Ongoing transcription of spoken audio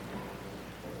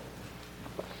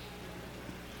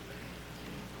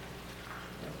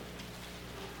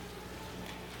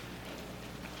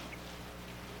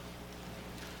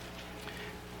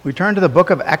We turn to the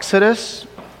book of Exodus,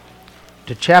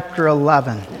 to chapter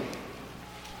 11.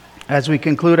 As we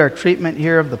conclude our treatment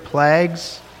here of the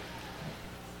plagues,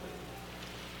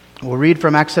 we'll read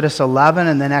from Exodus 11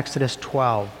 and then Exodus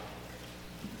 12.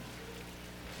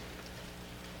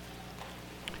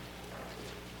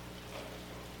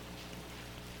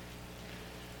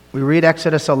 We read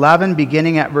Exodus 11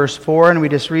 beginning at verse 4, and we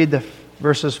just read the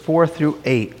verses 4 through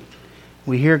 8.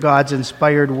 We hear God's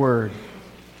inspired word.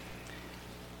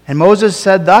 And Moses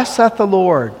said, "Thus saith the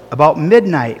Lord, about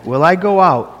midnight will I go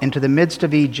out into the midst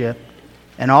of Egypt,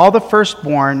 and all the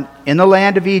firstborn in the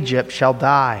land of Egypt shall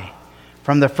die,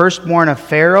 from the firstborn of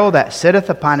Pharaoh that sitteth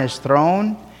upon his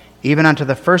throne, even unto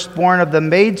the firstborn of the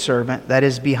maidservant that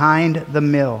is behind the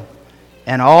mill,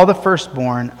 and all the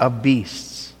firstborn of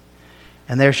beasts.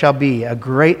 And there shall be a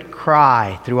great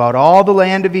cry throughout all the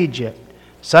land of Egypt,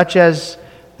 such as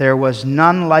there was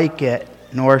none like it,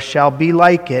 nor shall be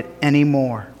like it any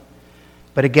more.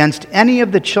 But against any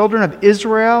of the children of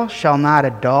Israel shall not a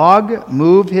dog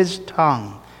move his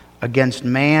tongue against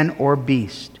man or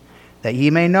beast, that ye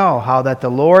may know how that the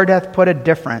Lord hath put a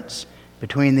difference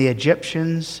between the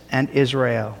Egyptians and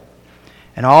Israel.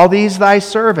 And all these thy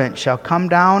servants shall come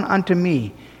down unto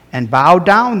me, and bow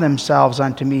down themselves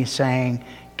unto me, saying,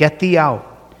 Get thee out,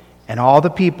 and all the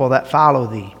people that follow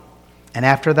thee. And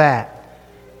after that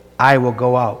I will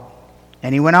go out."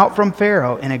 And he went out from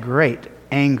Pharaoh in a great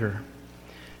anger.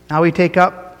 Now we take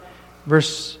up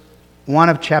verse 1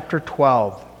 of chapter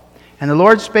 12. "And the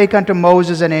Lord spake unto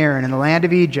Moses and Aaron in the land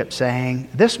of Egypt, saying,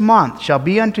 This month shall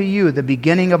be unto you the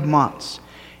beginning of months.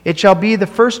 It shall be the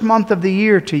first month of the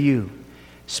year to you.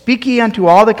 Speak ye unto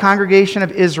all the congregation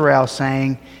of Israel,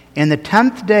 saying, In the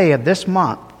 10th day of this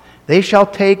month they shall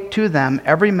take to them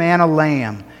every man a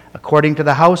lamb, according to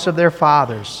the house of their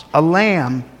fathers, a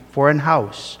lamb for an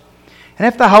house. And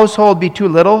if the household be too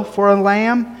little for a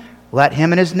lamb, let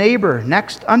him and his neighbor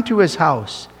next unto his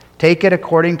house take it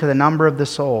according to the number of the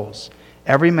souls.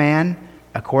 Every man,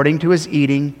 according to his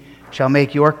eating, shall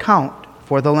make your count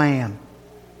for the lamb.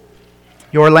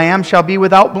 Your lamb shall be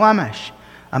without blemish,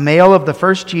 a male of the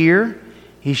first year.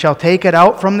 He shall take it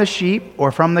out from the sheep or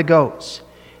from the goats,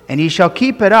 and he shall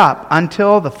keep it up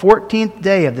until the 14th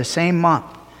day of the same month.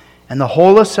 And the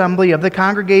whole assembly of the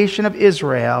congregation of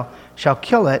Israel shall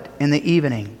kill it in the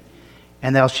evening.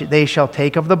 And they shall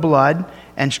take of the blood,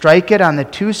 and strike it on the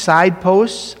two side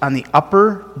posts on the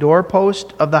upper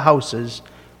doorpost of the houses,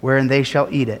 wherein they shall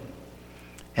eat it.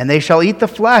 And they shall eat the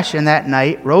flesh in that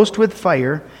night, roast with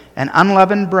fire, and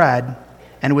unleavened bread,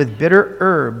 and with bitter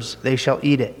herbs they shall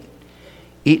eat it.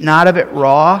 Eat not of it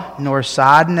raw, nor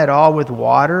sodden at all with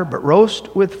water, but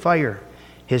roast with fire,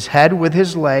 his head with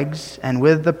his legs, and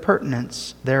with the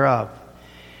purtenance thereof.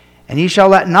 And ye shall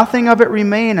let nothing of it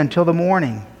remain until the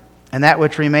morning. And that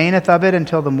which remaineth of it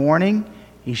until the morning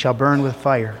ye shall burn with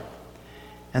fire.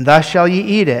 And thus shall ye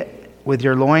eat it, with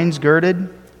your loins girded,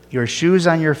 your shoes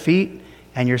on your feet,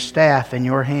 and your staff in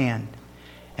your hand.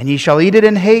 And ye shall eat it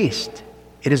in haste.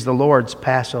 It is the Lord's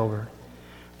Passover.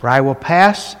 For I will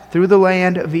pass through the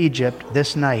land of Egypt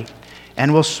this night,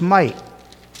 and will smite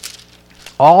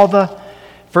all the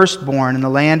firstborn in the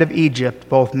land of Egypt,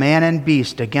 both man and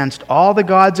beast. Against all the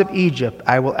gods of Egypt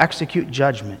I will execute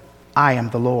judgment. I am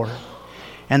the Lord.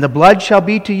 And the blood shall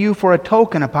be to you for a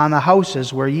token upon the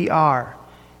houses where ye are.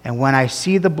 And when I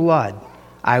see the blood,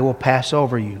 I will pass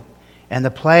over you. And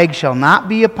the plague shall not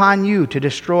be upon you to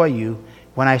destroy you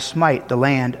when I smite the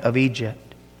land of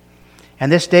Egypt. And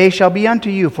this day shall be unto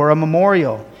you for a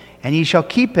memorial, and ye shall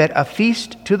keep it a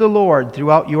feast to the Lord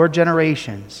throughout your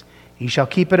generations. Ye shall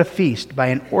keep it a feast by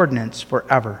an ordinance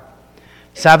forever.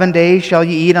 7 days shall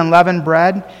ye eat unleavened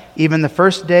bread. Even the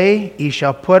first day ye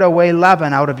shall put away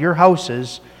leaven out of your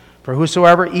houses. For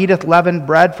whosoever eateth leavened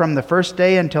bread from the first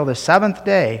day until the 7th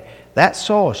day, that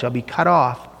soul shall be cut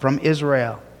off from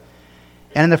Israel.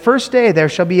 And in the first day there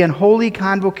shall be an holy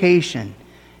convocation.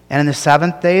 And in the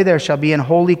 7th day there shall be an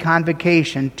holy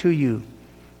convocation to you.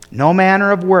 No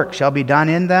manner of work shall be done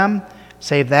in them,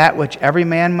 save that which every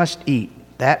man must eat.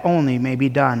 That only may be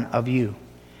done of you.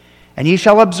 And ye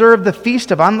shall observe the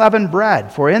feast of unleavened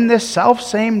bread, for in this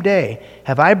selfsame day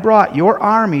have I brought your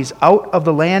armies out of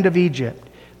the land of Egypt.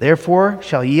 Therefore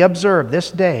shall ye observe this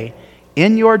day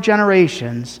in your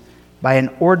generations by an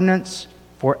ordinance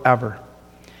forever.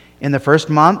 In the first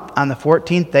month, on the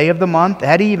 14th day of the month,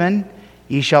 at even,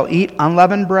 ye shall eat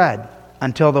unleavened bread,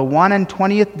 until the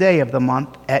 21st day of the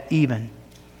month at even.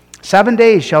 7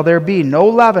 days shall there be no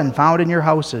leaven found in your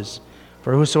houses.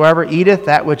 For whosoever eateth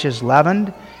that which is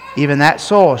leavened, even that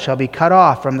soul shall be cut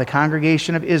off from the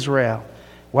congregation of Israel,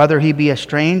 whether he be a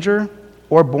stranger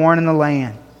or born in the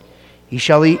land. Ye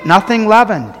shall eat nothing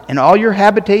leavened. In all your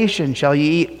habitation shall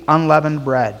ye eat unleavened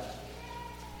bread.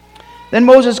 Then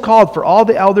Moses called for all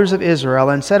the elders of Israel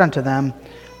and said unto them,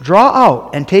 Draw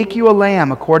out and take you a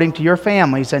lamb according to your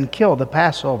families, and kill the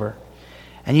Passover.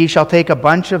 And ye shall take a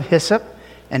bunch of hyssop,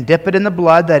 and dip it in the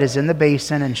blood that is in the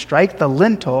basin, and strike the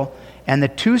lintel and the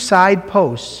 2 side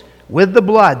posts with the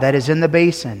blood that is in the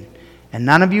basin. And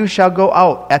none of you shall go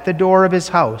out at the door of his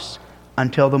house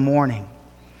until the morning.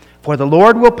 For the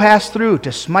Lord will pass through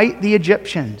to smite the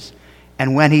Egyptians.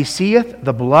 And when he seeth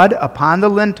the blood upon the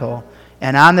lintel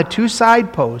and on the 2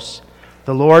 side posts,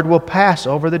 the Lord will pass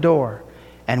over the door,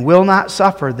 and will not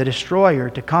suffer the destroyer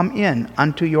to come in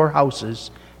unto your houses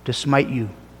to smite you.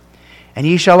 And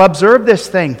ye shall observe this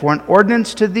thing for an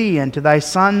ordinance to thee and to thy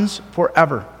sons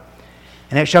forever.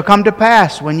 And it shall come to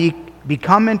pass, when ye be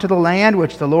come into the land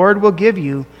which the Lord will give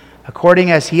you, according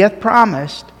as he hath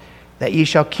promised, that ye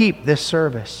shall keep this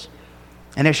service.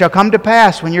 And it shall come to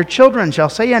pass, when your children shall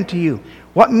say unto you,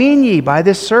 What mean ye by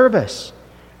this service?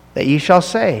 That ye shall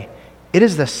say, It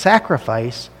is the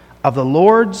sacrifice of the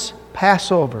Lord's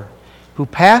Passover, who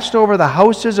passed over the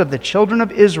houses of the children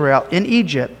of Israel in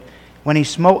Egypt, when he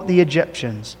smote the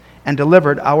Egyptians, and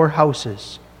delivered our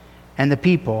houses. And the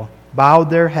people bowed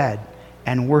their head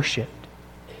and worshipped.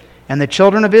 And the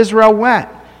children of Israel went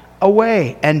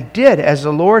away, and did as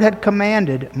the Lord had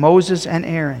commanded Moses and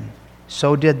Aaron.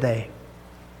 So did they.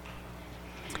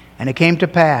 And it came to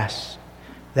pass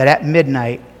that at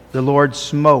midnight the Lord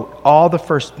smote all the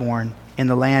firstborn in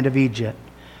the land of Egypt,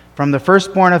 from the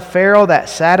firstborn of Pharaoh that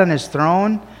sat on his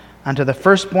throne, unto the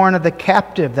firstborn of the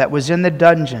captive that was in the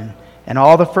dungeon, and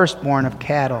all the firstborn of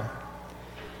cattle.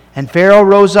 And Pharaoh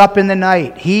rose up in the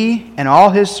night, he and all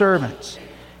his servants,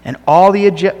 and all the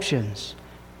Egyptians.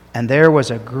 And there was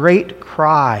a great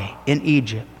cry in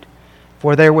Egypt,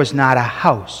 for there was not a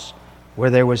house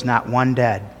where there was not one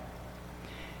dead.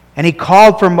 And he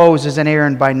called for Moses and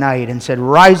Aaron by night, and said,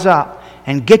 Rise up,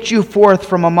 and get you forth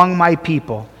from among my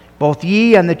people, both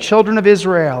ye and the children of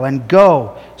Israel, and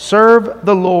go, serve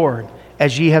the Lord,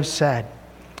 as ye have said.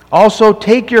 Also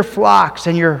take your flocks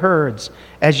and your herds,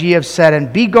 as ye have said,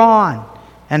 and be gone,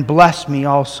 and bless me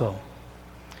also.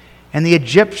 And the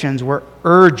Egyptians were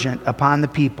urgent upon the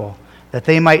people, that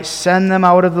they might send them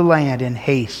out of the land in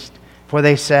haste. For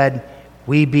they said,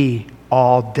 We be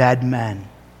all dead men.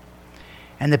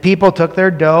 And the people took their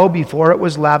dough before it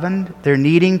was leavened, their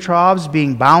kneading troughs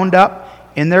being bound up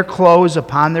in their clothes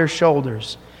upon their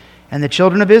shoulders. And the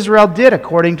children of Israel did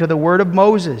according to the word of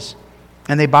Moses.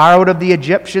 And they borrowed of the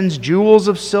Egyptians jewels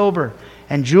of silver,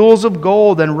 and jewels of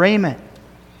gold, and raiment.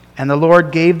 And the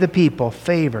Lord gave the people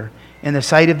favor in the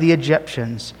sight of the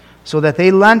Egyptians, so that they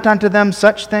lent unto them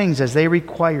such things as they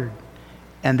required,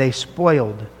 and they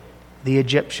spoiled the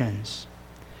Egyptians.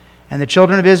 And the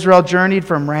children of Israel journeyed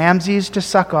from Ramses to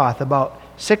Succoth, about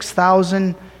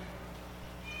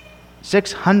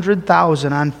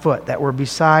 600,000 on foot, that were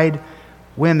beside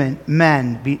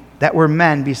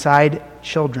men beside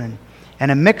children.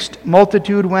 And a mixed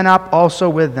multitude went up also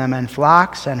with them, and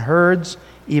flocks and herds,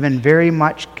 even very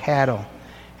much cattle.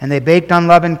 And they baked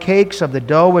unleavened cakes of the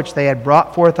dough which they had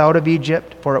brought forth out of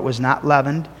Egypt, for it was not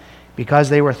leavened, because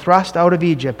they were thrust out of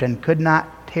Egypt and could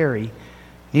not tarry.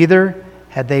 Neither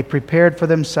had they prepared for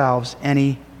themselves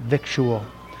any victual.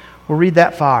 We'll read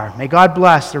that far. May God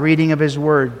bless the reading of his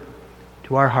word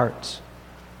to our hearts.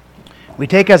 We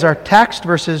take as our text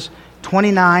verses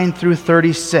 29 through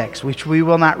 36, which we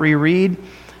will not reread,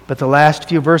 but the last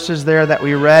few verses there that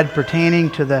we read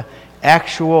pertaining to the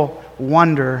actual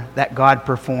wonder that God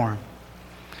performed.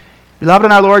 Beloved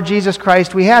in our Lord Jesus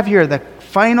Christ, we have here the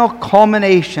final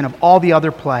culmination of all the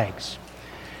other plagues.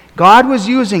 God was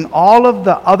using all of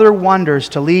the other wonders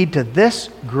to lead to this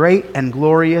great and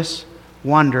glorious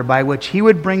wonder by which he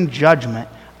would bring judgment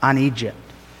on Egypt.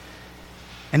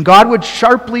 And God would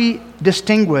sharply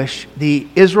distinguish the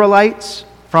Israelites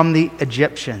from the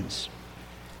Egyptians.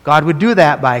 God would do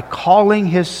that by calling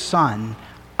his son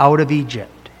out of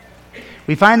Egypt.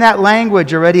 We find that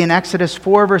language already in Exodus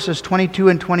 4, verses 22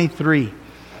 and 23.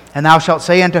 And thou shalt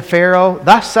say unto Pharaoh,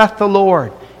 Thus saith the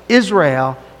Lord,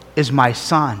 Israel is my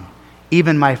son,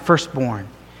 even my firstborn.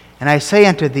 And I say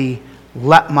unto thee,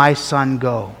 Let my son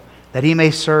go, that he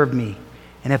may serve me.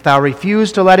 And if thou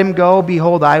refuse to let him go,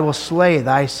 behold, I will slay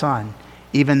thy son,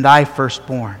 even thy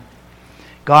firstborn.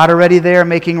 God already there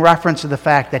making reference to the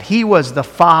fact that he was the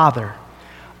father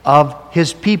of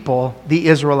his people, the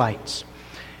Israelites.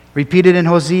 Repeated in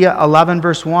Hosea 11,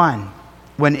 verse 1,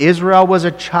 When Israel was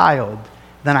a child,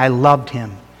 then I loved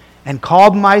him, and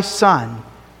called my son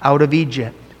out of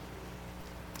Egypt.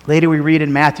 Later we read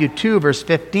in Matthew 2, verse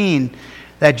 15,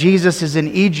 that Jesus is in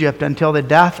Egypt until the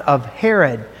death of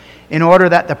Herod, in order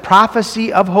that the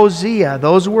prophecy of Hosea,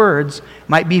 those words,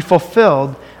 might be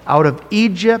fulfilled. Out of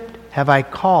Egypt have I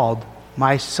called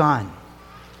my son.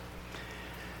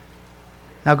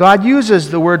 Now God uses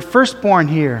the word firstborn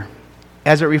here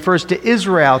as it refers to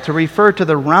Israel to refer to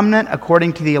the remnant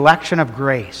according to the election of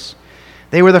grace.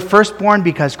 They were the firstborn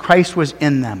because Christ was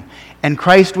in them, and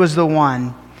Christ was the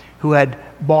one who had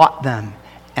bought them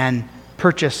and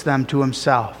purchased them to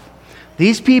himself.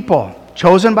 These people,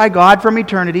 chosen by God from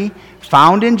eternity,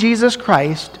 found in Jesus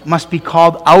Christ, must be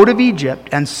called out of Egypt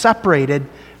and separated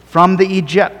from the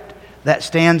Egypt that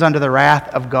stands under the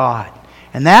wrath of God.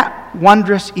 And that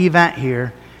wondrous event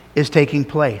here is taking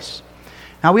place.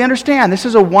 Now we understand this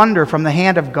is a wonder from the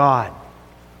hand of God.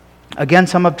 Again,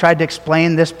 some have tried to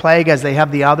explain this plague, as they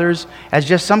have the others, as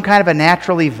just some kind of a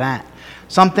natural event.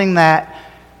 Something that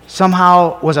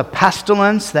somehow was a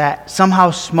pestilence that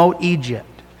somehow smote Egypt.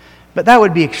 But that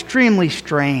would be extremely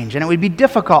strange, and it would be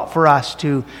difficult for us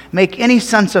to make any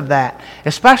sense of that,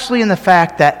 especially in the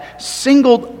fact that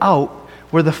singled out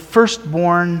were the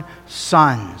firstborn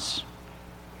sons.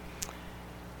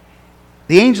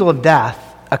 The angel of death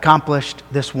accomplished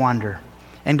this wonder,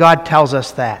 and God tells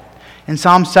us that. In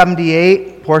Psalm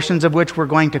 78, portions of which we're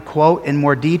going to quote in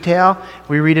more detail,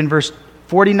 we read in verse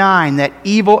 49 that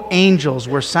evil angels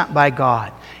were sent by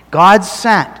God. God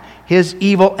sent his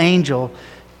evil angel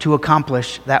to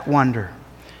accomplish that wonder.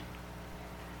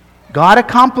 God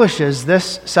accomplishes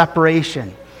this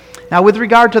separation. Now, with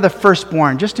regard to the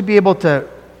firstborn, just to be able to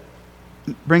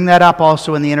bring that up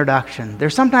also in the introduction, there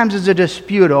sometimes is a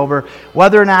dispute over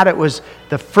whether or not it was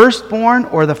the firstborn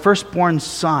or the firstborn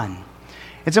son.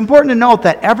 It's important to note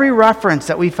that every reference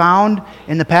that we found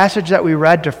in the passage that we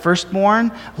read to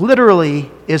firstborn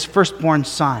literally is firstborn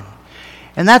son.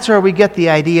 And that's where we get the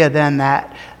idea then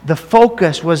that the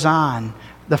focus was on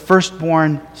the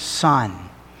firstborn son.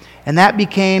 And that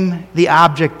became the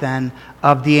object then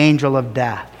of the angel of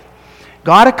death.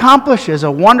 God accomplishes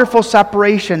a wonderful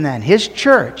separation then. His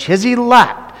church, his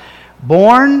elect,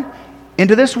 born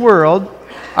into this world,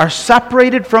 are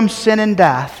separated from sin and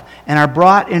death and are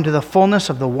brought into the fullness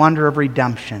of the wonder of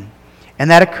redemption.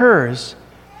 And that occurs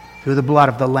through the blood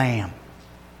of the Lamb.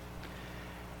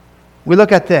 We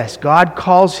look at this. God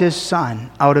calls his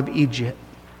son out of Egypt,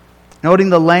 noting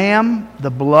the lamb,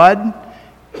 the blood,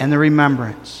 and the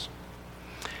remembrance.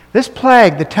 This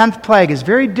plague, the 10th plague, is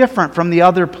very different from the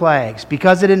other plagues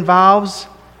because it involves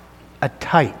a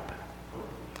type.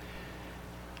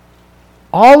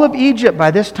 All of Egypt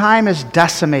by this time is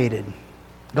decimated.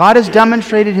 God has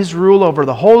demonstrated his rule over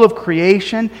the whole of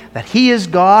creation, that he is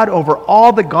God over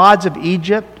all the gods of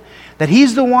Egypt, that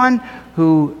he's the one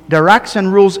who directs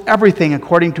and rules everything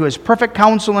according to his perfect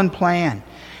counsel and plan.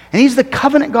 And he's the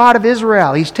covenant God of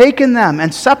Israel. He's taken them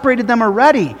and separated them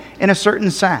already in a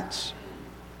certain sense.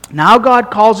 Now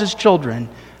God calls his children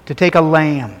to take a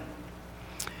lamb.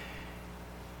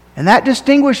 And that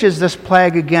distinguishes this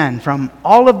plague again from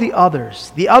all of the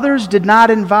others. The others did not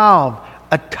involve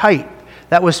a type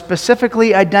that was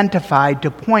specifically identified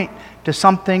to point to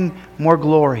something more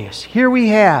glorious. Here we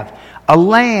have a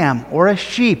lamb or a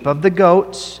sheep of the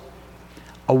goats,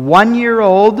 a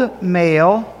 1-year-old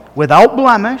male without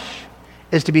blemish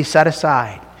is to be set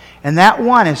aside. And that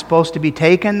one is supposed to be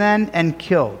taken then and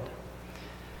killed.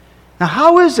 Now,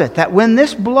 how is it that when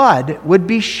this blood would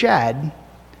be shed,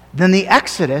 then the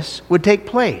Exodus would take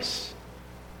place?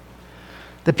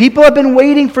 The people have been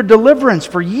waiting for deliverance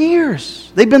for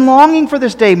years. They've been longing for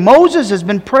this day. Moses has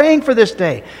been praying for this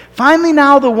day. Finally,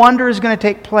 now the wonder is going to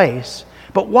take place.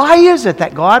 But why is it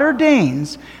that God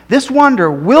ordains this wonder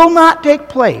will not take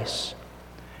place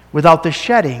without the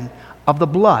shedding of the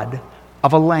blood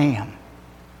of a lamb?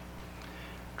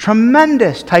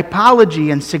 Tremendous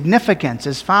typology and significance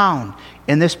is found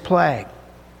in this plague.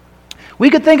 We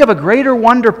could think of a greater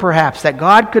wonder, perhaps, that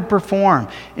God could perform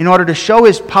in order to show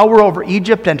his power over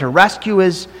Egypt and to rescue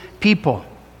his people.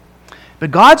 But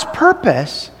God's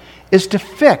purpose is to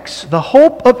fix the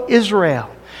hope of Israel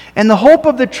and the hope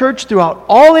of the church throughout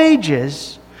all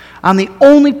ages on the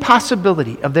only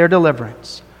possibility of their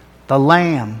deliverance, the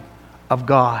Lamb of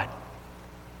God.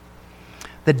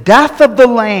 The death of the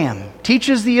Lamb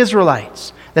teaches the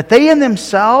Israelites that they in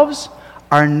themselves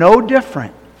are no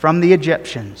different from the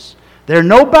Egyptians. They're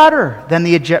no better than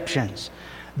the Egyptians.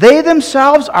 They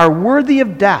themselves are worthy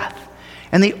of death.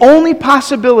 And the only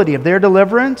possibility of their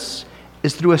deliverance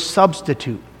is through a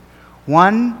substitute,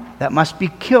 one that must be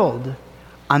killed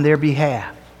on their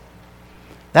behalf.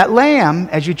 That lamb,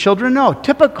 as you children know,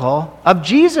 typical of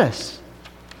Jesus.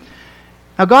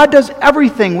 Now God does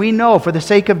everything we know for the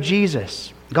sake of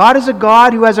Jesus. God is a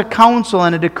God who has a counsel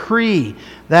and a decree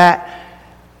that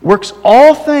works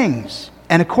all things.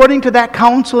 And according to that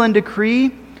counsel and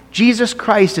decree, Jesus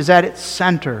Christ is at its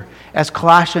center, as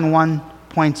Colossians 1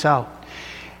 points out.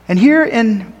 And here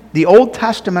in the Old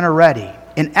Testament already,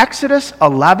 in Exodus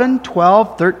 11,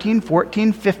 12, 13,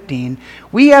 14, 15,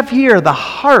 we have here the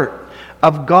heart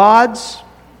of God's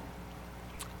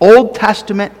Old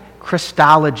Testament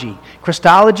Christology.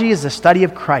 Christology is the study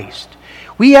of Christ.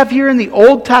 We have here in the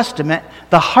Old Testament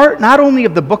the heart not only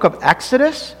of the book of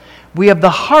Exodus, we have the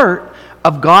heart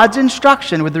of God's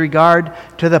instruction with regard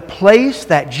to the place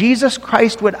that Jesus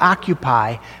Christ would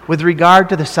occupy with regard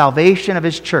to the salvation of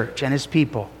His church and His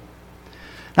people.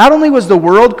 Not only was the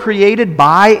world created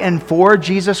by and for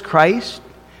Jesus Christ,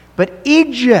 but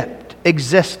Egypt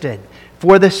existed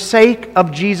for the sake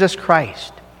of Jesus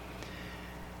Christ.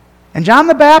 And John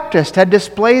the Baptist had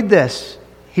displayed this.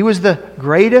 He was the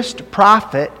greatest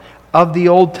prophet of the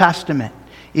Old Testament.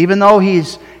 Even though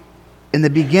he's in the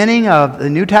beginning of the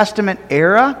New Testament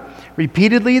era,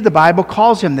 repeatedly the Bible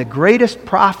calls him the greatest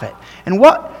prophet. And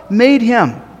what made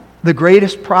him the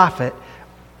greatest prophet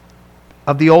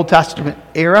of the Old Testament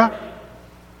era?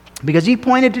 Because he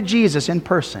pointed to Jesus in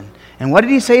person. And what did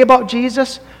he say about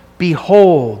Jesus?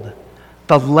 Behold,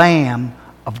 the Lamb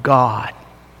of God.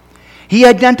 He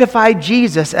identified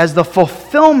Jesus as the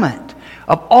fulfillment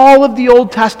of all of the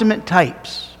Old Testament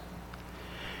types.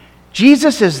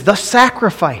 Jesus is the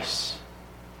sacrifice.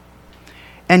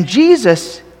 And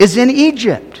Jesus is in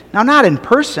Egypt. Now, not in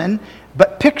person,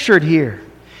 but pictured here.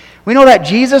 We know that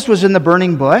Jesus was in the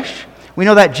burning bush. We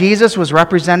know that Jesus was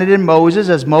represented in Moses,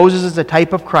 as Moses is a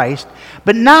type of Christ.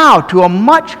 But now, to a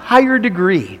much higher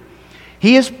degree,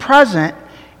 He is present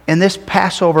in this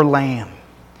Passover lamb.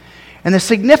 And the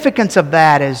significance of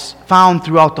that is found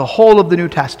throughout the whole of the New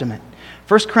Testament.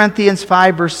 1 Corinthians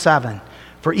 5, verse 7.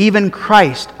 For even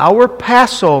Christ, our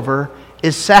Passover,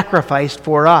 is sacrificed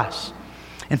for us.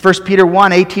 In 1 Peter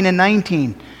 1, 18 and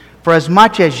 19. For as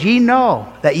much as ye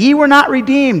know that ye were not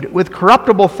redeemed with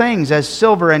corruptible things as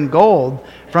silver and gold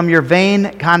from your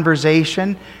vain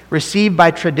conversation, received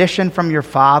by tradition from your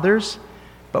fathers,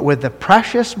 but with the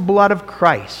precious blood of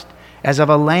Christ, as of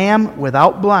a lamb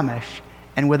without blemish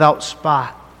and without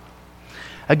spot.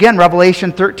 Again,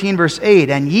 Revelation 13, verse 8,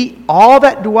 and ye all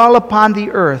that dwell upon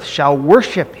the earth shall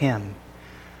worship Him.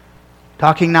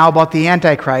 Talking now about the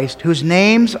Antichrist, whose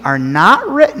names are not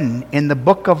written in the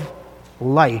book of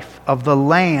life of the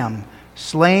Lamb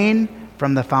slain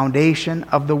from the foundation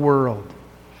of the world.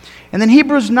 And then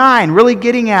Hebrews 9, really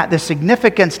getting at the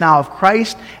significance now of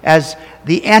Christ as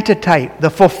the antitype, the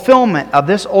fulfillment of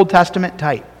this Old Testament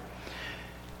type.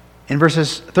 In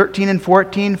verses 13 and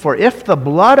 14, for if the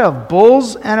blood of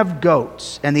bulls and of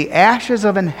goats and the ashes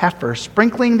of an heifer,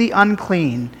 sprinkling the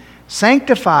unclean,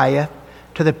 sanctifieth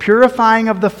to the purifying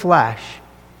of the flesh,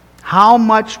 how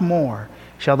much more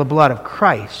shall the blood of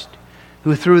Christ,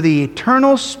 who through the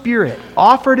eternal Spirit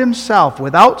offered Himself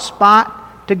without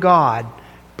spot to God,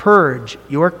 purge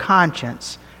your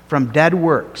conscience from dead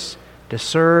works to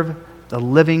serve the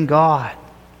living God.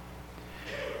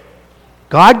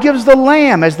 God gives the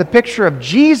Lamb as the picture of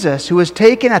Jesus, who was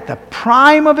taken at the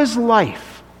prime of His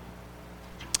life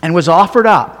and was offered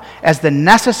up as the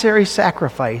necessary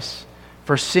sacrifice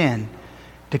for sin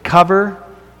to cover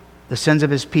the sins of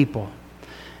His people.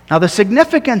 Now, the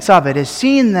significance of it is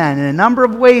seen then in a number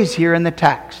of ways here in the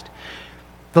text.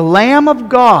 The Lamb of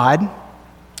God,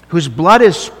 whose blood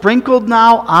is sprinkled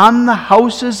now on the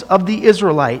houses of the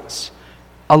Israelites,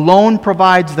 alone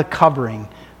provides the covering,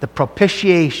 the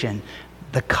propitiation,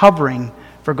 the covering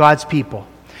for God's people.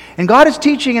 And God is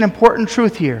teaching an important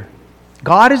truth here.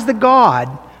 God is the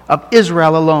God of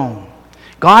Israel alone.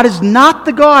 God is not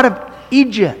the God of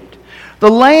Egypt. The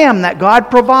lamb that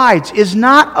God provides is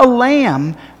not a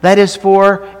lamb that is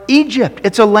for Egypt.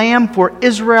 It's a lamb for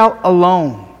Israel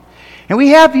alone. And we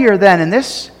have here then in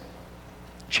this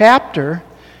chapter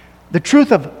the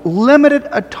truth of limited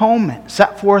atonement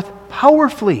set forth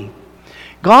powerfully.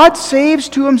 God saves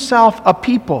to Himself a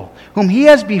people whom He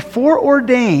has before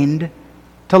ordained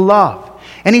to love.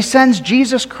 And He sends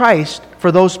Jesus Christ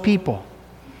for those people.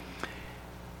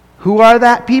 Who are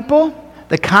that people?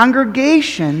 The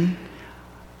congregation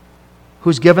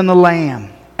who's given the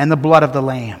lamb and the blood of the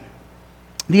lamb.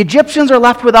 The Egyptians are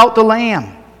left without the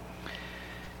lamb.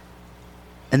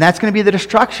 And that's going to be the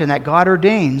destruction that God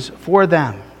ordains for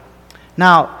them.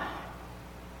 Now,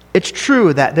 it's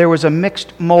true that there was a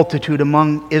mixed multitude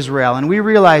among Israel, and we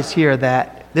realize here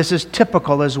that this is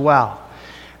typical as well.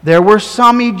 There were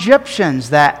some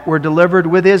Egyptians that were delivered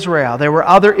with Israel. There were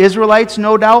other Israelites,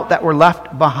 no doubt, that were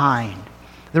left behind.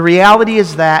 The reality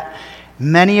is that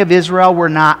many of Israel were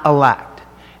not elect,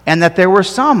 and that there were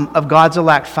some of God's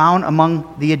elect found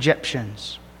among the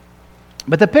Egyptians.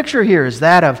 But the picture here is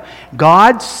that of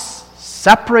God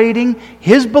separating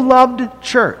His beloved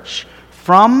church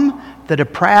from the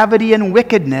depravity and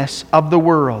wickedness of the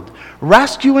world,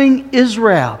 rescuing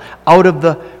Israel out of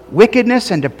the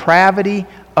wickedness and depravity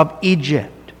of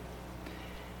Egypt.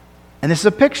 And this is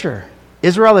a picture.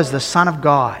 Israel is the son of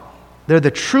God. They're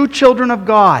the true children of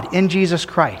God in Jesus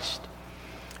Christ.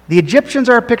 The Egyptians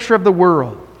are a picture of the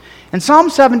world. And Psalm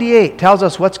 78 tells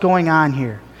us what's going on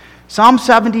here. Psalm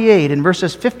 78 in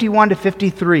verses 51 to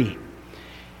 53.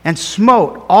 And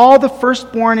smote all the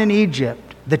firstborn in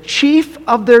Egypt, the chief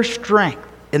of their strength,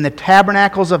 in the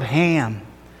tabernacles of Ham,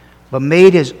 but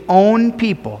made His own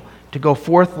people to go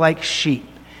forth like sheep,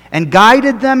 and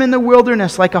guided them in the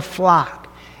wilderness like a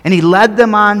flock. And He led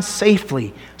them on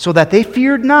safely, so that they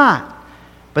feared not,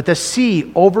 but the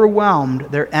sea overwhelmed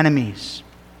their enemies.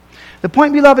 The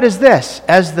point, beloved, is this: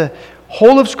 as the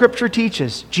whole of Scripture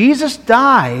teaches, Jesus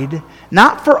died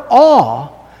not for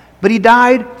all, but He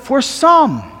died for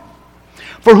some.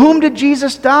 For whom did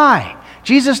Jesus die?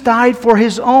 Jesus died for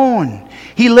His own.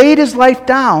 He laid His life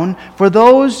down for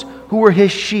those who were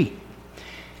His sheep.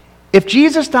 If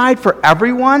Jesus died for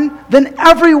everyone, then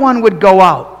everyone would go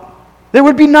out. There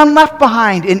would be none left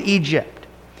behind in Egypt.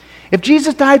 If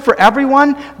Jesus died for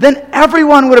everyone, then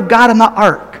everyone would have got in the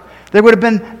ark. There would have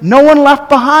been no one left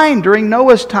behind during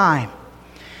Noah's time.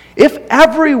 If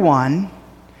everyone,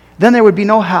 then there would be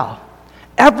no hell.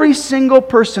 Every single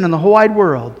person in the whole wide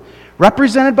world,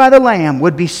 represented by the Lamb,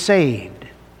 would be saved.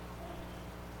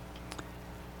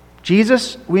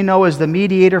 Jesus, we know, is the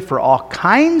mediator for all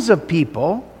kinds of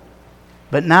people,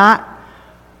 but not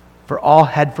for all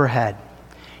head for head.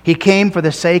 He came for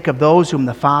the sake of those whom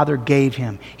the Father gave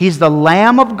Him. He's the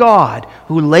Lamb of God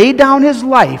who laid down His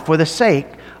life for the sake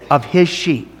of His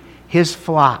sheep, His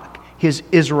flock, His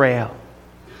Israel.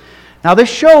 Now this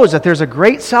shows that there's a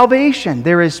great salvation.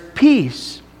 There is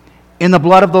peace in the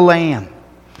blood of the Lamb.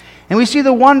 And we see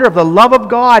the wonder of the love of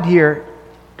God here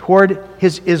toward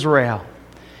His Israel.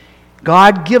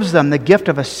 God gives them the gift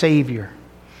of a Savior.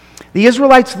 The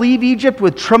Israelites leave Egypt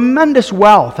with tremendous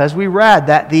wealth, as we read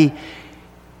that the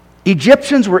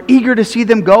Egyptians were eager to see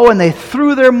them go, and they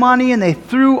threw their money and they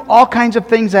threw all kinds of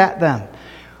things at them.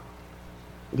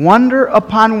 Wonder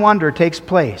upon wonder takes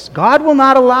place. God will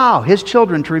not allow His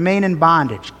children to remain in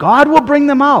bondage. God will bring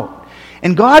them out.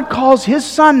 And God calls His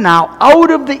Son now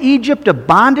out of the Egypt of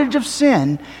bondage of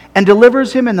sin and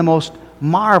delivers him in the most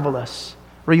marvelous,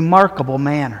 remarkable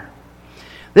manner.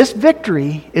 This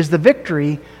victory is the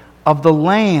victory of the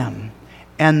Lamb,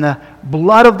 and the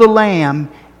blood of the Lamb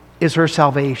is her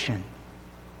salvation.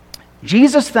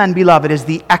 Jesus then, beloved, is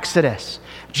the Exodus.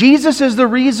 Jesus is the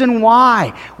reason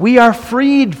why we are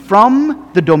freed from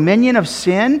the dominion of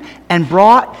sin and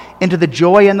brought into the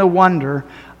joy and the wonder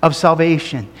of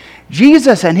salvation.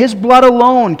 Jesus and His blood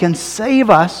alone can save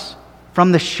us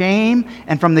from the shame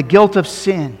and from the guilt of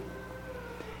sin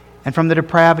and from the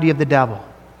depravity of the devil.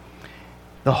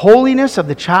 The holiness of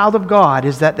the child of God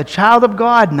is that the child of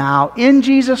God now, in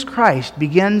Jesus Christ,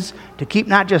 begins to keep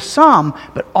not just some,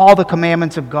 but all the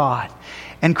commandments of God.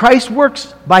 And Christ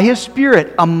works by His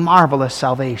Spirit a marvelous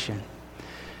salvation.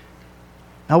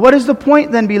 Now, what is the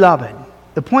point then, beloved?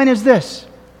 The point is this: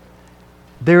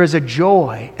 there is a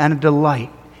joy and a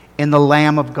delight in the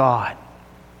Lamb of God.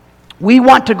 We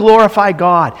want to glorify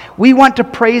God. We want to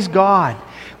praise God.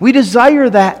 We desire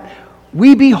that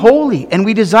we be holy, and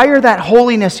we desire that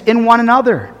holiness in one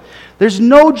another. There's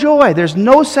no joy, there's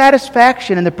no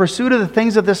satisfaction in the pursuit of the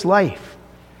things of this life.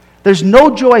 There's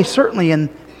no joy, certainly, in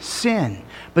sin.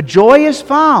 But joy is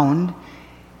found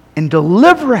in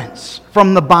deliverance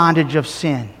from the bondage of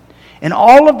sin. And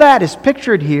all of that is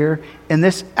pictured here in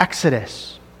this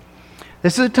Exodus.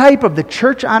 This is a type of the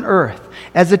church on earth.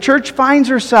 As the church finds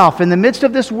herself in the midst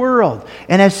of this world,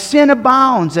 and as sin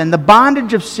abounds and the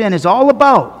bondage of sin is all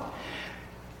about,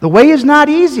 the way is not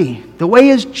easy. The way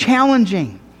is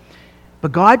challenging.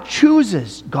 But God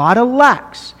chooses, God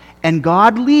elects, and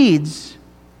God leads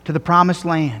to the promised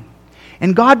land.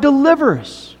 And God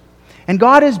delivers. And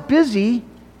God is busy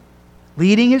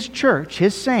leading His church,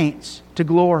 His saints, to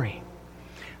glory.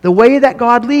 The way that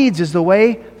God leads is the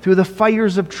way through the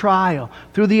fires of trial,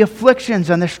 through the afflictions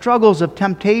and the struggles of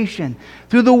temptation,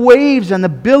 through the waves and the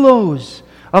billows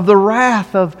of the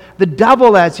wrath of the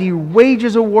devil as he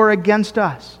wages a war against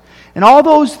us. And all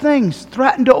those things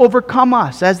threaten to overcome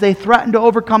us as they threaten to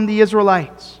overcome the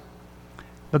Israelites.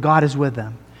 But God is with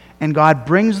them, and God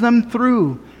brings them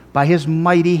through by His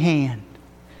mighty hand.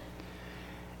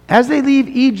 As they leave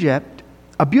Egypt,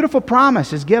 a beautiful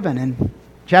promise is given in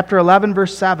Chapter 11,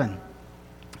 verse 7.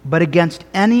 But against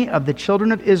any of the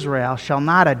children of Israel shall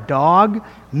not a dog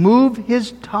move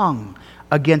his tongue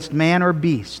against man or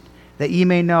beast, that ye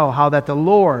may know how that the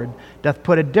Lord doth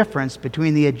put a difference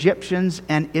between the Egyptians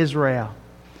and Israel.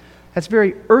 That's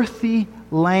very earthy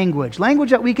language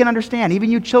that we can understand,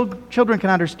 even you children can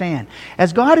understand.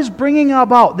 As God is bringing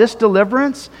about this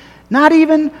deliverance, not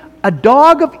even a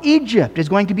dog of Egypt is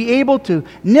going to be able to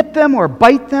nip them or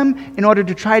bite them in order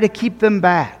to try to keep them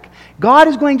back. God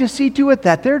is going to see to it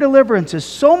that their deliverance is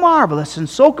so marvelous and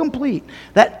so complete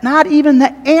that not even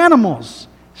the animals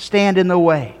stand in the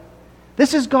way.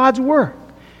 This is God's work.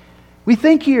 We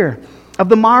think here of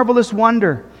the marvelous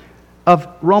wonder of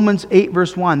Romans 8,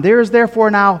 verse 1. There is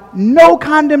therefore now no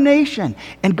condemnation.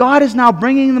 And God is now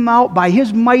bringing them out by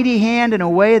His mighty hand in a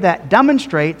way that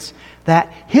demonstrates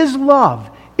that His love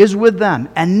is with them.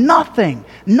 And nothing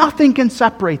can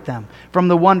separate them from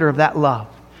the wonder of that love.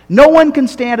 No one can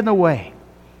stand in the way.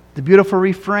 The beautiful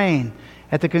refrain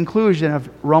at the conclusion of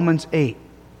Romans 8.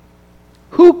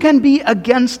 Who can be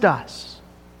against us?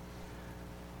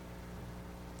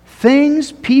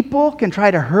 Things, people can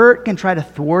try to hurt, can try to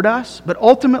thwart us, but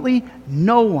ultimately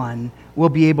no one will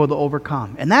be able to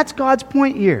overcome. And that's God's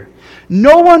point here.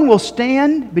 No one will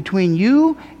stand between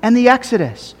you and the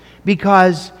Exodus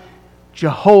because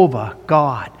Jehovah,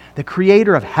 God, the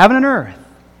creator of heaven and earth,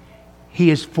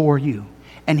 He is for you.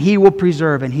 And He will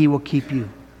preserve and He will keep you.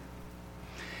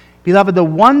 Beloved, the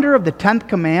wonder of the 10th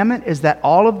commandment is that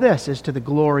all of this is to the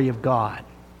glory of God.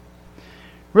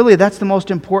 Really, that's the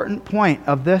most important point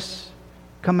of this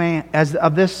command,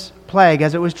 of this plague,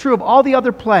 as it was true of all the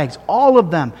other plagues. All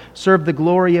of them serve the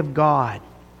glory of God.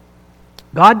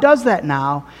 God does that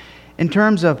now in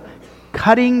terms of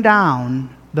cutting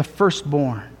down the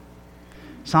firstborn.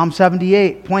 Psalm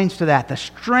 78 points to that. The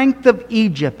strength of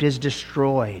Egypt is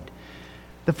destroyed.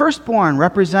 The firstborn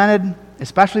represented,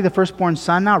 especially the firstborn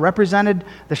son now, represented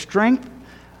the strength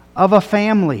of a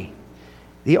family.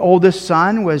 The oldest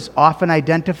son was often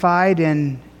identified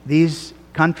in these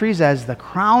countries as the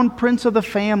crown prince of the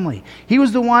family. He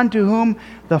was the one to whom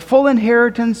the full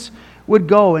inheritance would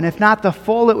go. And if not the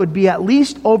full, it would be at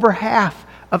least over half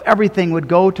of everything would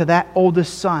go to that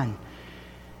oldest son.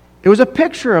 It was a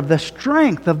picture of the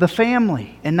strength of the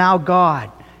family. And now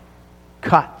God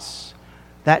cuts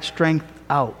that strength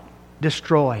out,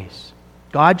 destroys.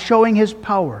 God showing His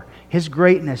power, His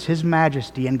greatness, His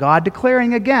majesty, and God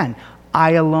declaring again,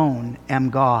 I alone am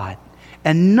God,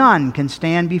 and none can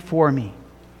stand before me.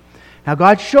 Now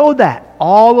God showed that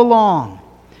all along.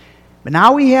 But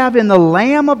now we have in the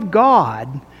Lamb of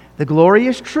God the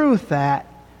glorious truth that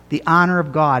the honor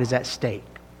of God is at stake.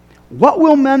 What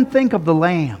will men think of the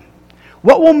Lamb?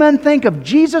 What will men think of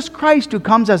Jesus Christ who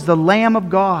comes as the Lamb of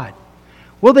God?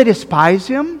 Will they despise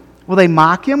Him? Will they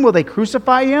mock Him? Will they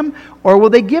crucify Him? Or will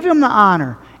they give Him the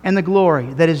honor and the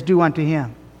glory that is due unto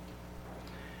Him?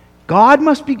 God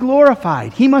must be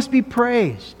glorified. He must be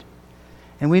praised.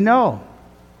 And we know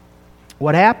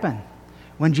what happened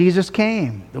when Jesus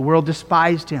came. The world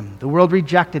despised Him. The world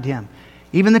rejected Him.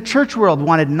 Even the church world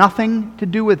wanted nothing to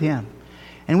do with Him.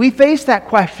 And we face that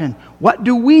question, what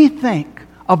do we think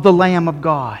of the Lamb of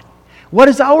God? What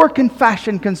is our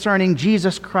confession concerning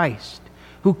Jesus Christ,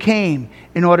 who came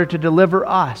in order to deliver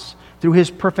us through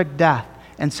His perfect death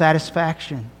and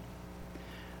satisfaction?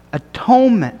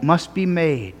 Atonement must be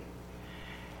made.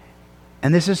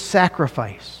 And this is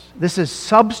sacrifice. This is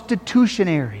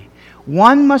substitutionary.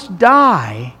 One must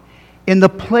die in the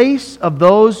place of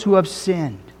those who have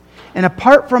sinned. And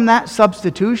apart from that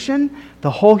substitution,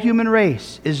 the whole human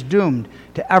race is doomed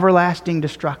to everlasting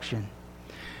destruction.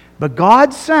 But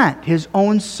God sent His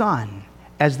own Son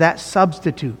as that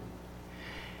substitute.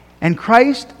 And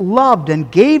Christ loved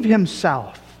and gave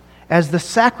Himself as the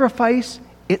sacrifice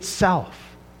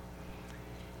itself.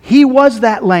 He was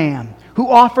that Lamb who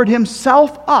offered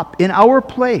Himself up in our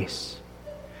place.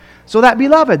 So that,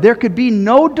 beloved, there could be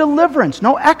no deliverance,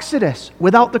 no exodus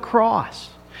without the cross.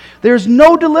 There's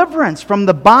no deliverance from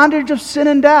the bondage of sin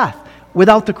and death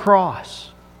without the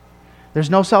cross. There's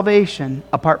no salvation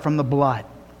apart from the blood.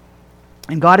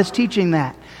 And God is teaching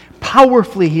that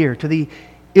powerfully here to the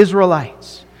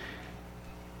Israelites.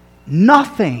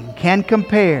 Nothing can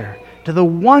compare to the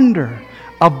wonder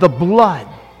of the blood.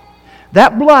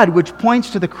 That blood which points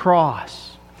to the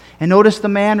cross. And notice the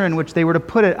manner in which they were to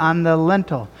put it on the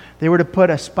lintel. They were to put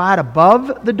a spot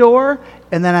above the door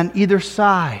and then on either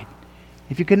side.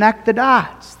 If you connect the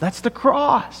dots, that's the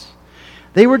cross.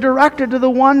 They were directed to the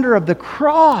wonder of the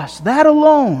cross. That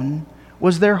alone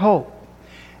was their hope.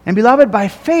 And beloved, by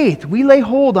faith, we lay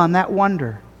hold on that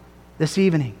wonder this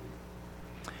evening.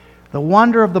 The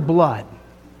wonder of the blood.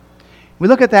 We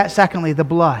look at that secondly, the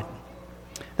blood.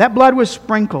 That blood was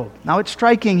sprinkled. Now it's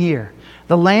striking here.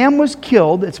 The lamb was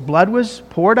killed, its blood was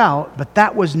poured out, but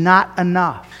that was not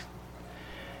enough.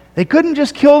 They couldn't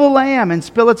just kill the lamb and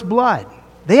spill its blood.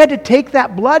 They had to take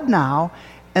that blood now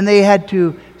and they had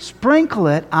to sprinkle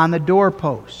it on the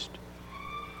doorpost.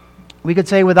 We could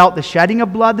say without the shedding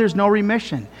of blood, there's no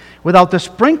remission. Without the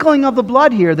sprinkling of the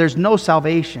blood here, there's no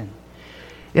salvation.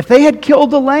 If they had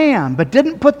killed the lamb but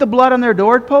didn't put the blood on their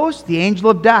doorpost, the angel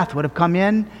of death would have come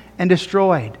in and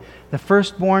destroyed the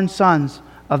firstborn sons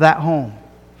of that home.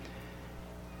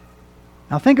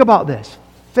 Now think about this.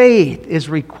 Faith is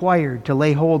required to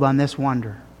lay hold on this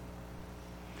wonder.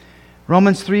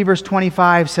 Romans 3 verse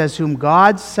 25 says, whom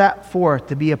God set forth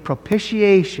to be a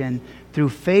propitiation through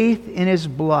faith in His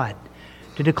blood,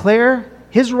 to declare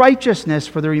His righteousness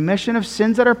for the remission of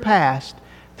sins that are past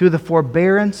through the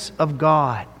forbearance of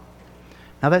God.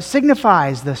 Now that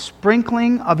signifies the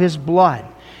sprinkling of His blood.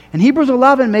 And Hebrews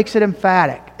 11 makes it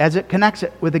emphatic as it connects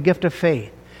it with the gift of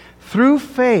faith. Through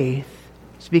faith,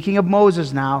 speaking of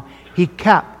Moses now, he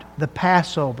kept the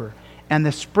Passover and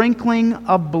the sprinkling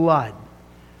of blood,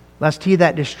 lest he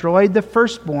that destroyed the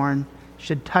firstborn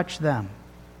should touch them.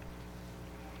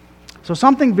 So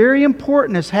something very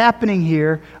important is happening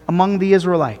here among the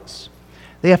Israelites.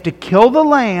 They have to kill the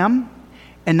lamb,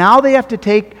 and now they have to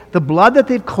take the blood that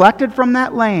they've collected from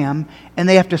that lamb, and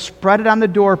they have to spread it on the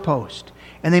doorpost.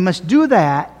 And they must do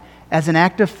that as an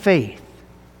act of faith.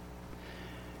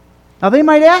 Now they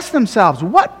might ask themselves,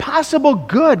 what possible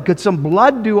good could some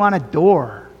blood do on a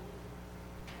door?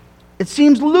 It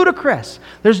seems ludicrous.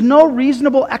 There's no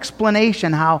reasonable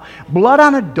explanation how blood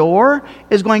on a door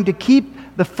is going to keep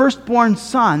the firstborn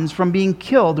sons from being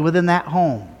killed within that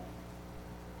home.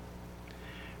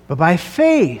 But by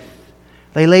faith,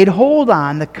 they laid hold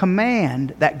on the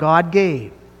command that God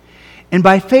gave. And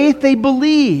by faith, they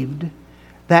believed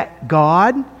that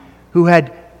God, who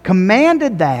had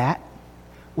commanded that,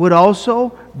 would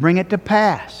also bring it to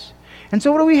pass. And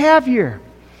so what do we have here?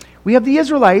 We have the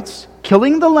Israelites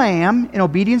killing the lamb in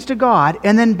obedience to God,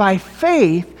 and then by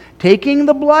faith, taking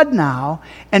the blood now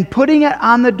and putting it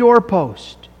on the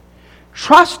doorpost,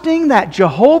 trusting that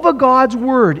Jehovah God's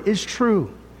word is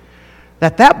true,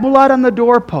 that blood on the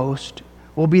doorpost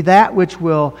will be that which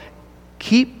will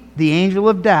keep the angel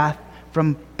of death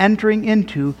from entering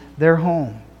into their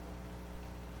home.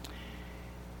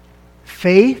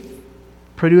 Faith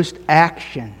produced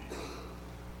action.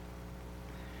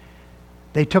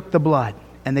 They took the blood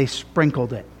and they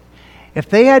sprinkled it. If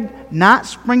they had not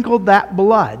sprinkled that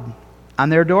blood on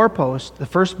their doorpost, the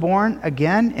firstborn,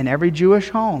 again, in every Jewish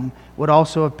home, would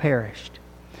also have perished.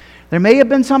 There may have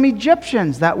been some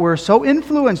Egyptians that were so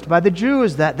influenced by the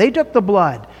Jews that they took the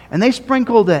blood and they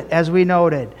sprinkled it, as we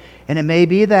noted. And it may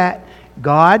be that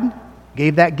God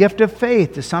gave that gift of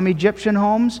faith to some Egyptian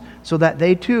homes so that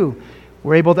they too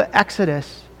were able to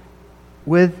exodus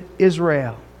with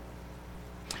Israel.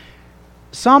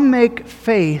 Some make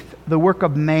faith the work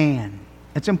of man.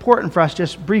 It's important for us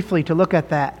just briefly to look at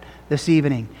that this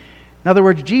evening. In other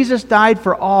words, Jesus died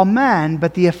for all men,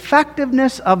 but the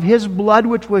effectiveness of His blood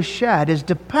which was shed is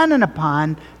dependent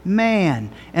upon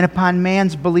man and upon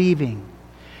man's believing.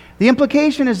 The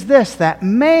implication is this, that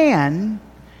man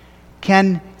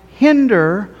can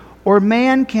hinder or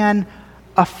man can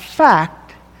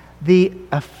affect the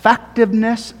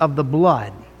effectiveness of the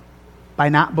blood by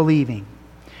not believing.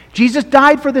 Jesus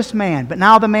died for this man, but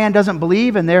now the man doesn't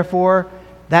believe, and therefore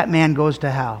that man goes to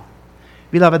hell.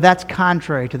 Beloved, that's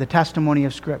contrary to the testimony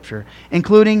of Scripture,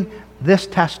 including this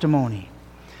testimony.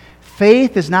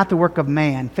 Faith is not the work of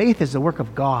man. Faith is the work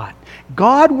of God.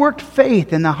 God worked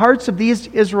faith in the hearts of these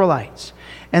Israelites,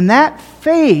 and that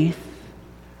faith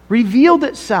revealed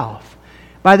itself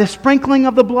by the sprinkling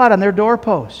of the blood on their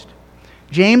doorpost.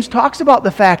 James talks about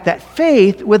the fact that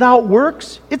faith without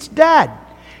works, it's dead.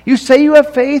 You say you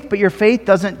have faith, but your faith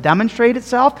doesn't demonstrate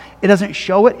itself. It doesn't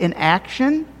show it in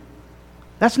action.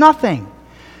 That's nothing.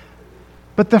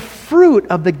 But the fruit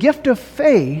of the gift of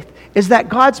faith is that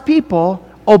God's people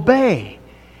obey,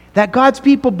 that God's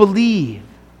people believe,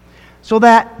 so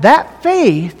that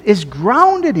faith is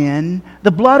grounded in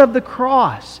the blood of the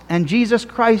cross and Jesus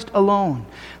Christ alone.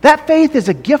 That faith is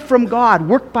a gift from God,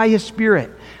 worked by His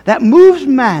Spirit, that moves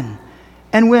men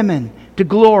and women to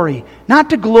glory, not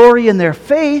to glory in their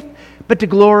faith, but to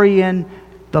glory in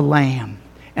the Lamb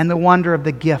and the wonder of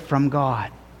the gift from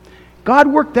God. God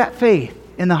worked that faith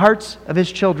in the hearts of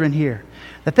His children here,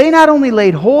 that they not only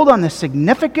laid hold on the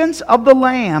significance of the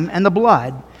Lamb and the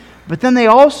blood, but then they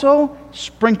also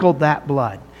sprinkled that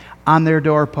blood on their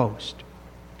doorpost.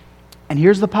 And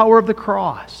here's the power of the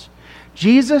cross.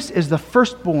 Jesus is the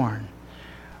firstborn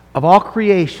of all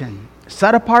creation,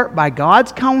 set apart by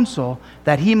God's counsel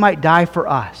that he might die for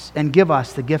us and give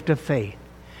us the gift of faith.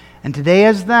 And today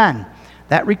as then,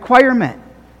 that requirement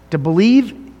to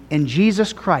believe in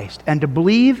Jesus Christ and to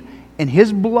believe in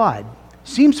his blood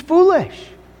seems foolish.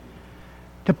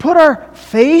 To put our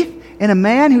faith in a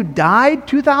man who died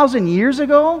 2,000 years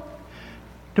ago,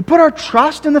 to put our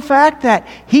trust in the fact that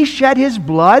he shed his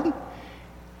blood,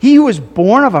 he who was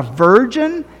born of a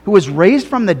virgin, who was raised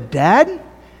from the dead.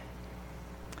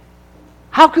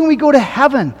 How can we go to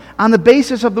heaven on the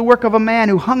basis of the work of a man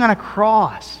who hung on a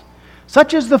cross?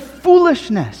 Such is the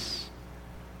foolishness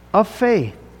of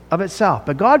faith of itself.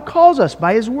 But God calls us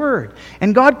by his word,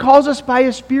 and God calls us by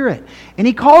his Spirit, and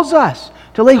he calls us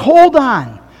to lay hold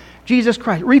on Jesus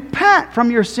Christ. Repent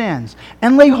from your sins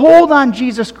and lay hold on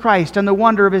Jesus Christ and the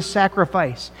wonder of his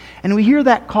sacrifice. And we hear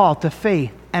that call to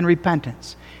faith and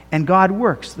repentance. And God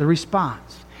works the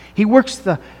response. He works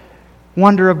the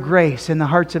wonder of grace in the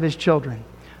hearts of his children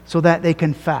so that they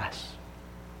confess.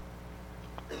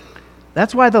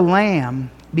 That's why the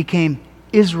Lamb became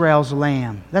Israel's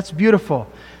Lamb. That's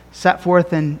beautiful. Set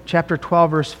forth in chapter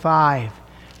 12, verse 5,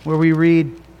 where we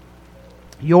read,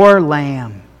 "Your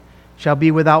Lamb shall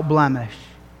be without blemish."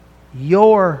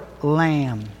 Your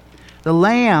Lamb. The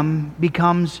Lamb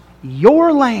becomes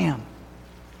your Lamb.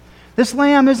 This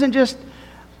Lamb isn't just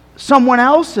someone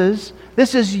else's.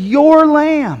 This is your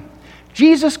Lamb.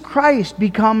 Jesus Christ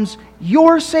becomes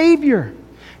your Savior.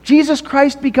 Jesus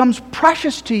Christ becomes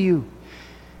precious to you.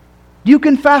 Do you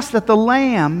confess that the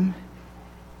Lamb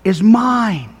is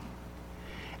mine?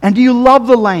 And do you love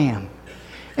the Lamb?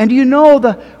 And do you know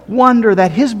the wonder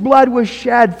that his blood was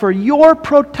shed for your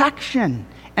protection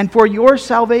and for your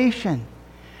salvation?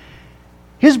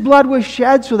 His blood was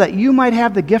shed so that you might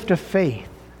have the gift of faith.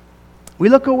 We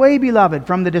look away, beloved,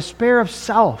 from the despair of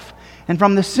self and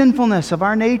from the sinfulness of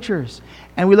our natures,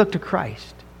 and we look to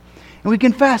Christ. And we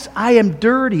confess, I am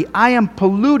dirty, I am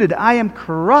polluted, I am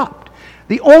corrupt.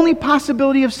 The only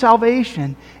possibility of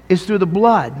salvation is through the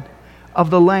blood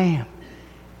of the Lamb.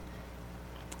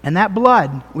 And that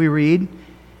blood, we read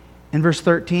in verse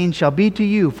 13, shall be to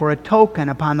you for a token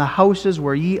upon the houses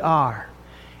where ye are.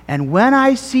 And when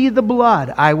I see the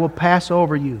blood, I will pass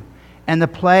over you, and the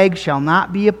plague shall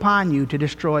not be upon you to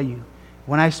destroy you,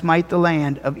 when I smite the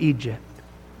land of Egypt.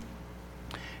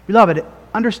 Beloved,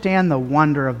 understand the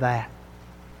wonder of that.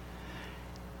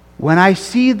 When I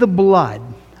see the blood,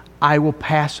 I will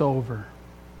pass over.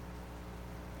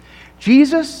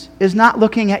 Jesus is not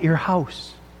looking at your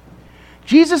house.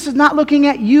 Jesus is not looking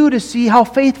at you to see how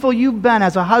faithful you've been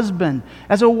as a husband,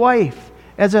 as a wife,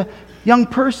 as a young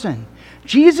person.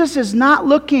 Jesus is not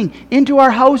looking into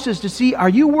our houses to see, are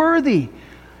you worthy?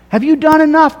 Have you done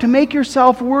enough to make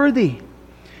yourself worthy?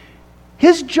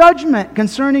 His judgment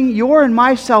concerning your and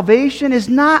my salvation is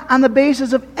not on the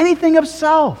basis of anything of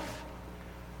self.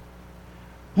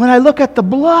 When I look at the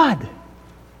blood,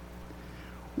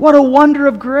 what a wonder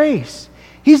of grace.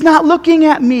 He's not looking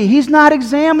at me. He's not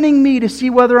examining me to see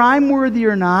whether I'm worthy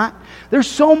or not. There's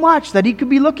so much that he could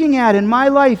be looking at in my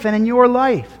life and in your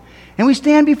life. And we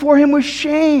stand before him with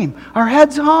shame, our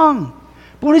heads hung.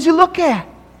 But what does he look at?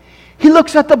 He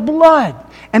looks at the blood.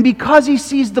 And because he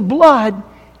sees the blood,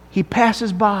 he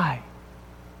passes by.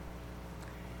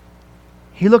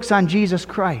 He looks on Jesus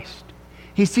Christ.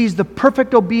 He sees the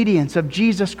perfect obedience of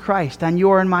Jesus Christ on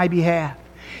your and my behalf.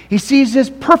 He sees his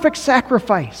perfect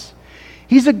sacrifice.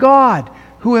 He's a God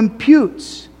who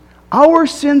imputes our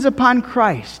sins upon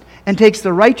Christ and takes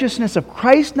the righteousness of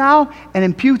Christ now and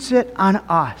imputes it on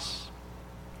us.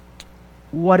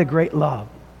 What a great love.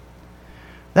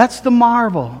 That's the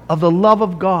marvel of the love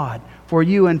of God for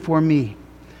you and for me.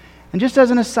 And just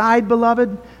as an aside,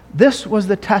 beloved, this was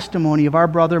the testimony of our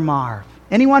brother Marv.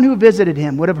 Anyone who visited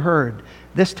him would have heard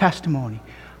this testimony.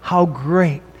 How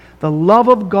great the love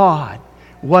of God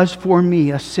was for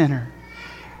me, a sinner.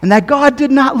 And that God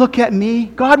did not look at me.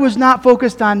 God was not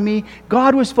focused on me.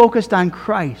 God was focused on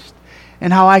Christ.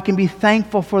 And how I can be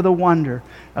thankful for the wonder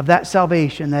of that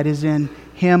salvation that is in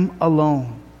him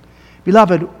alone.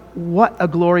 Beloved, what a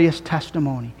glorious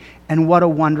testimony. And what a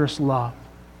wondrous love.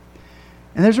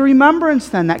 And there's a remembrance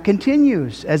then that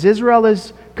continues as Israel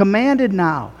is commanded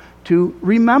now to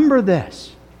remember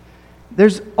this.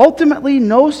 There's ultimately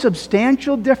no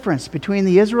substantial difference between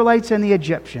the Israelites and the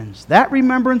Egyptians. That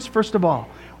remembrance, first of all,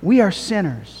 we are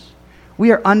sinners.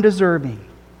 We are undeserving.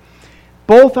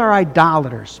 Both are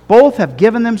idolaters. Both have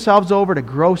given themselves over to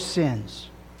gross sins.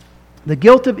 The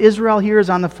guilt of Israel here is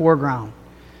on the foreground.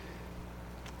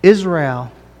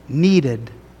 Israel needed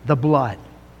the blood.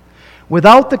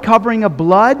 Without the covering of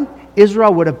blood,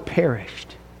 Israel would have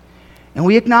perished. And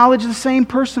we acknowledge the same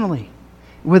personally.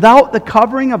 Without the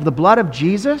covering of the blood of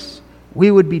Jesus, we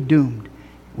would be doomed.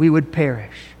 We would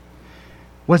perish.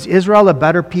 Was Israel a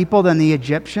better people than the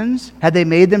Egyptians? Had they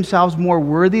made themselves more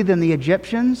worthy than the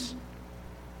Egyptians?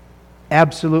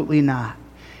 Absolutely not.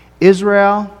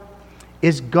 Israel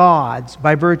is God's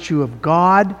by virtue of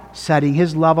God setting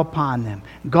His love upon them,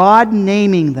 God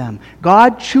naming them,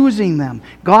 God choosing them,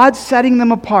 God setting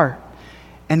them apart,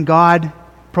 and God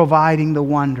providing the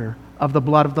wonder of the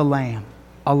blood of the Lamb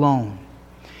alone.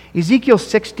 Ezekiel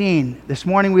 16, this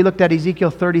morning we looked at Ezekiel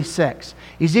 36.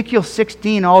 Ezekiel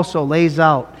 16 also lays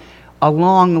out a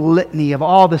long litany of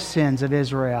all the sins of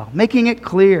Israel, making it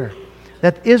clear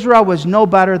that Israel was no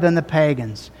better than the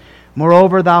pagans.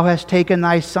 Moreover, thou hast taken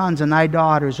thy sons and thy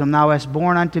daughters, whom thou hast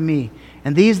borne unto me,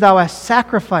 and these thou hast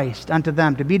sacrificed unto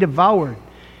them to be devoured.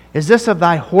 Is this of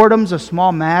thy whoredoms a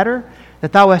small matter,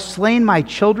 that thou hast slain my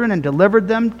children and delivered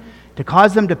them, to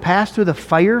cause them to pass through the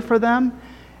fire for them?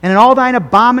 And in all thine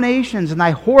abominations and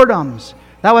thy whoredoms,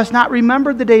 thou hast not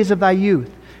remembered the days of thy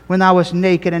youth, when thou wast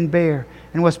naked and bare,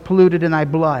 and wast polluted in thy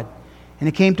blood. And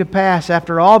it came to pass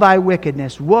after all thy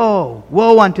wickedness, woe,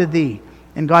 woe unto thee.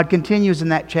 And God continues in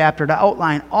that chapter to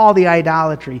outline all the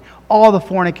idolatry, all the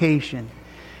fornication.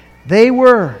 They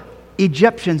were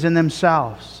Egyptians in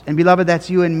themselves. And beloved, that's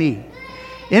you and me.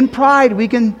 In pride, we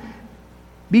can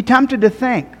be tempted to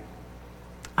think,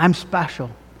 I'm special.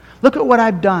 Look at what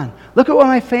I've done. Look at what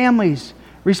my family's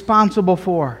responsible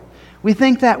for. We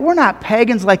think that we're not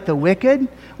pagans like the wicked.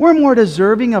 We're more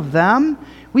deserving of them.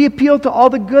 We appeal to all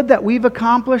the good that we've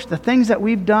accomplished, the things that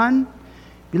we've done.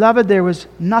 Beloved, there was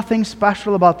nothing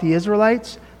special about the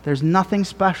Israelites. There's nothing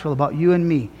special about you and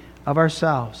me, of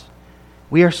ourselves.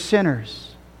 We are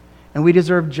sinners, and we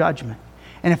deserve judgment.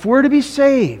 And if we're to be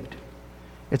saved,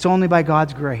 it's only by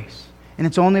God's grace, and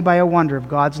it's only by a wonder of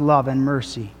God's love and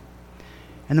mercy.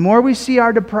 And the more we see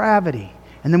our depravity,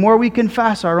 and the more we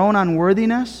confess our own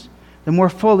unworthiness, the more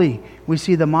fully we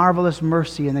see the marvelous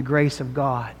mercy and the grace of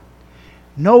God.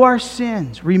 Know our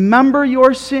sins. Remember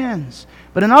your sins.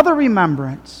 But in other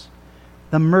remembrance,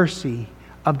 the mercy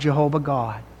of Jehovah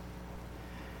God.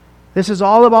 This is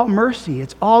all about mercy.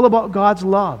 It's all about God's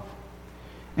love.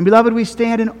 And beloved, we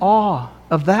stand in awe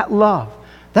of that love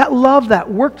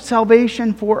that worked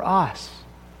salvation for us.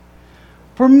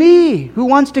 For me, who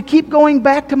wants to keep going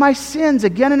back to my sins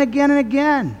again and again and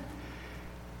again.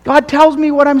 God tells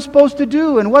me what I'm supposed to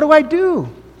do, and what do?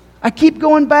 I keep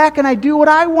going back and I do what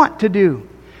I want to do.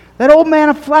 That old man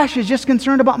of flesh is just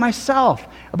concerned about myself,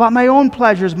 about my own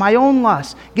pleasures, my own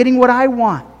lusts, getting what I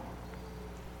want.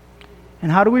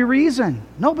 And how do we reason?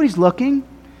 Nobody's looking.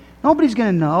 Nobody's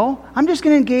going to know. I'm just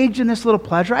going to engage in this little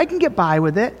pleasure. I can get by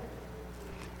with it.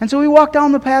 And so we walk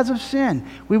down the paths of sin.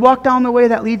 We walk down the way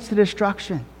that leads to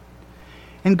destruction.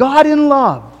 And God in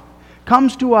love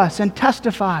comes to us and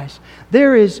testifies,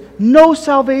 there is no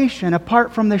salvation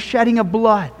apart from the shedding of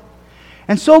blood.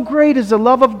 And so great is the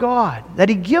love of God that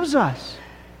He gives us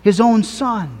His own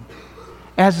Son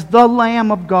as the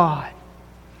Lamb of God.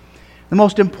 The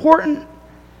most important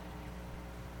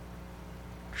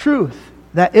truth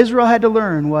that Israel had to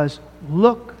learn was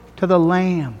look to the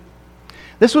Lamb.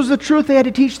 This was the truth they had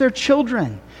to teach their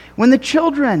children. When the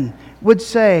children would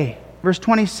say, verse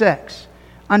 26,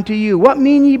 unto you, what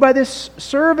mean ye by this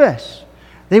service?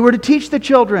 They were to teach the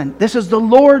children, this is the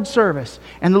Lord's service.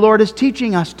 And the Lord is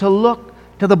teaching us to look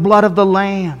to the blood of the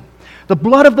Lamb. The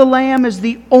blood of the Lamb is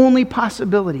the only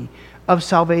possibility of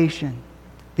salvation.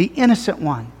 The innocent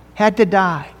one had to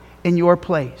die in your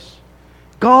place.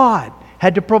 God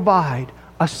had to provide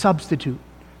a substitute.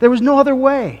 There was no other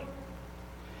way.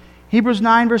 Hebrews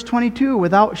 9 verse 22,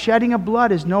 without shedding of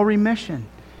blood is no remission.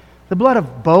 The blood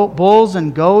of bulls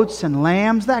and goats and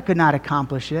lambs, that could not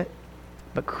accomplish it.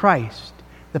 But Christ,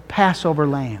 the Passover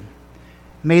lamb,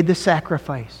 made the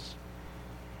sacrifice.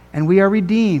 And we are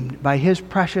redeemed by His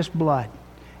precious blood.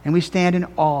 And we stand in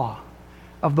awe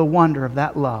of the wonder of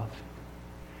that love.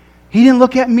 He didn't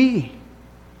look at me.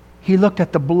 He looked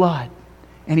at the blood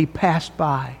and He passed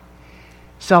by.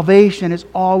 Salvation is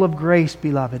all of grace,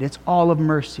 beloved. It's all of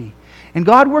mercy. And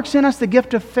God works in us the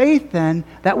gift of faith then,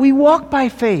 that we walk by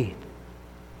faith.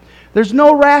 There's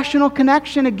no rational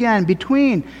connection again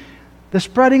between the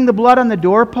spreading the blood on the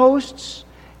doorposts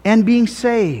and being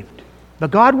saved.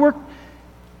 But God worked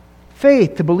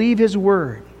faith to believe His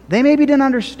word. They maybe didn't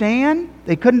understand.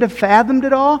 They couldn't have fathomed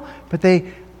it all, but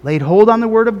they laid hold on the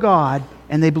word of God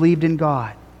and they believed in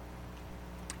God.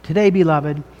 Today,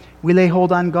 beloved, we lay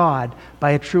hold on God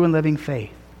by a true and living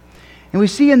faith. And we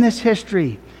see in this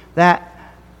history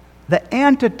that the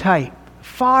antitype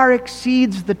far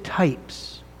exceeds the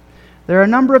types. There are a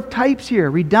number of types here.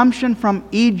 Redemption from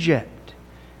Egypt,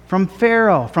 from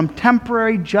Pharaoh, from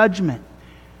temporary judgment.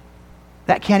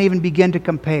 That can't even begin to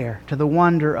compare to the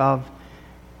wonder of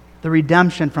the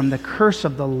redemption from the curse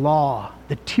of the law,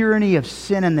 the tyranny of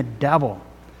sin and the devil.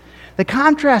 The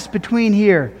contrast between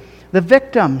here, the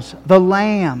victims, the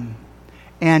Lamb,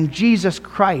 and Jesus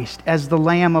Christ as the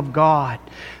Lamb of God.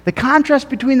 The contrast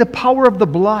between the power of the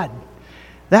blood,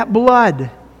 that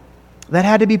blood that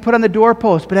had to be put on the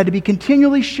doorpost but had to be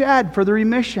continually shed for the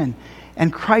remission,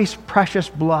 and Christ's precious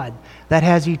blood that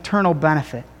has eternal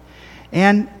benefit,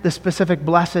 and the specific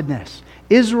blessedness.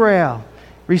 Israel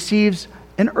receives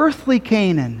an earthly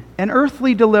Canaan, an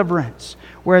earthly deliverance,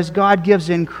 whereas God gives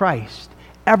in Christ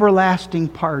everlasting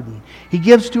pardon. He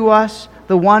gives to us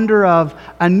the wonder of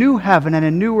a new heaven and a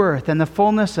new earth and the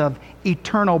fullness of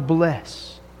eternal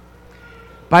bliss.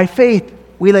 By faith,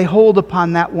 we lay hold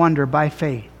upon that wonder by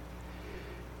faith.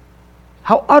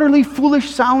 How utterly foolish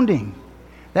sounding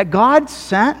that God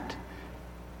sent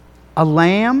a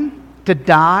lamb to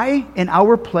die in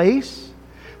our place.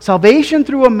 Salvation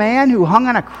through a man who hung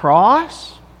on a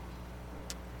cross.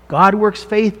 God works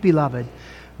faith, beloved,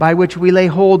 by which we lay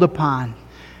hold upon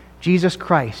Jesus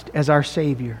Christ as our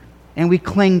Savior, and we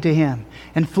cling to Him.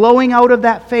 And flowing out of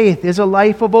that faith is a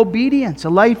life of obedience, a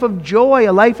life of joy,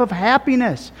 a life of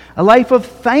happiness, a life of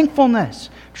thankfulness,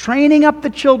 training up the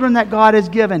children that God has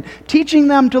given, teaching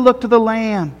them to look to the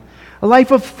Lamb, a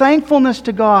life of thankfulness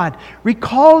to God,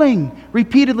 recalling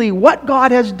repeatedly what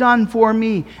God has done for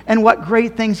me and what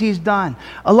great things He's done,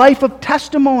 a life of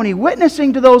testimony,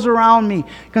 witnessing to those around me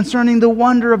concerning the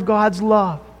wonder of God's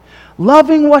love,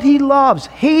 loving what He loves,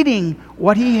 hating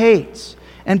what He hates,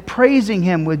 and praising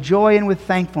Him with joy and with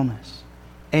thankfulness.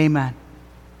 Amen.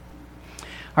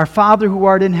 Our Father who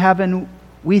art in heaven,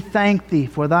 we thank Thee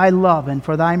for Thy love and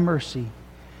for Thy mercy,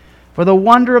 for the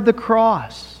wonder of the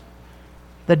cross,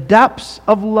 the depths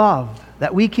of love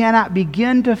that we cannot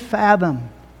begin to fathom,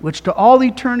 which to all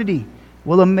eternity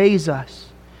will amaze us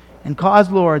and cause,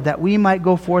 Lord, that we might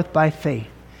go forth by faith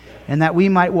and that we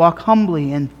might walk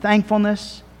humbly in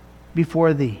thankfulness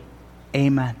before Thee.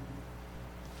 Amen.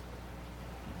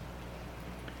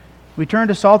 We turn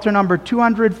to Psalter number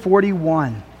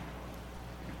 241,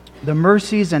 the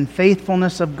mercies and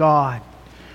faithfulness of God.